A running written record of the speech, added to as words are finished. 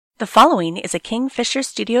The following is a Kingfisher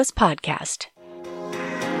Studios podcast.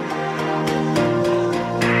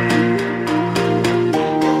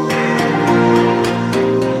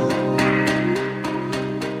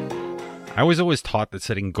 I was always taught that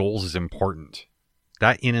setting goals is important.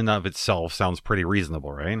 That in and of itself sounds pretty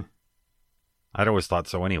reasonable, right? I'd always thought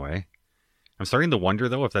so anyway. I'm starting to wonder,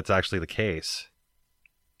 though, if that's actually the case.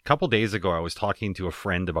 A couple days ago, I was talking to a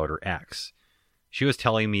friend about her ex. She was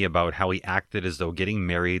telling me about how he acted as though getting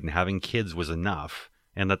married and having kids was enough,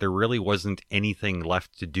 and that there really wasn't anything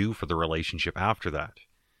left to do for the relationship after that.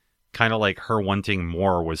 Kind of like her wanting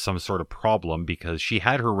more was some sort of problem because she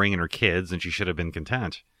had her ring and her kids and she should have been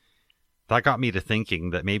content. That got me to thinking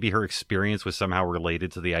that maybe her experience was somehow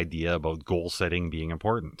related to the idea about goal setting being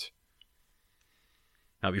important.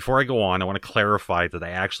 Now, before I go on, I want to clarify that I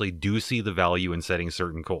actually do see the value in setting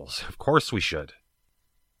certain goals. Of course we should.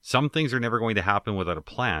 Some things are never going to happen without a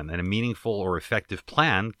plan, and a meaningful or effective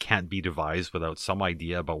plan can't be devised without some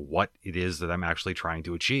idea about what it is that I'm actually trying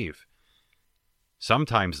to achieve.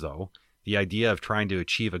 Sometimes, though, the idea of trying to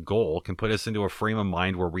achieve a goal can put us into a frame of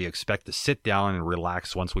mind where we expect to sit down and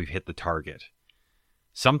relax once we've hit the target.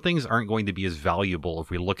 Some things aren't going to be as valuable if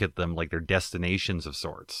we look at them like they're destinations of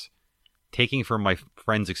sorts. Taking from my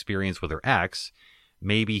friend's experience with her ex,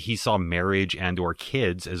 maybe he saw marriage and or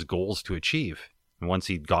kids as goals to achieve. And once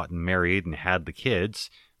he'd gotten married and had the kids,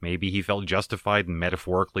 maybe he felt justified in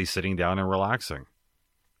metaphorically sitting down and relaxing.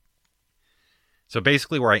 So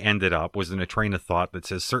basically where I ended up was in a train of thought that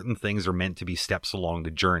says certain things are meant to be steps along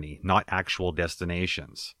the journey, not actual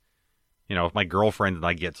destinations. You know, if my girlfriend and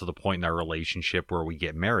I get to the point in our relationship where we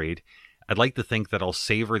get married, I'd like to think that I'll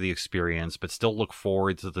savor the experience but still look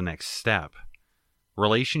forward to the next step.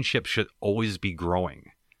 Relationships should always be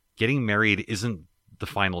growing. Getting married isn't the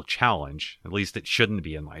final challenge, at least it shouldn't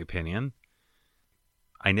be in my opinion.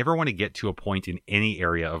 I never want to get to a point in any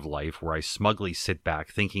area of life where I smugly sit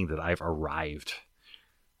back thinking that I've arrived.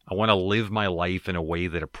 I want to live my life in a way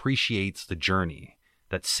that appreciates the journey,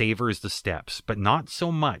 that savors the steps, but not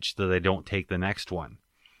so much that I don't take the next one.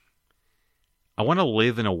 I want to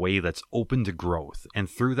live in a way that's open to growth, and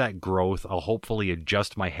through that growth, I'll hopefully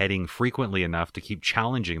adjust my heading frequently enough to keep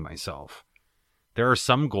challenging myself. There are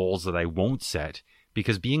some goals that I won't set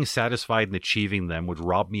because being satisfied in achieving them would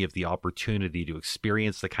rob me of the opportunity to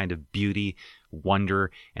experience the kind of beauty,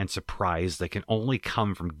 wonder, and surprise that can only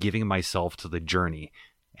come from giving myself to the journey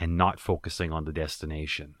and not focusing on the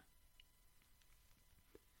destination.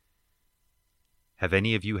 Have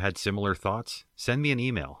any of you had similar thoughts? Send me an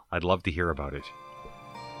email. I'd love to hear about it.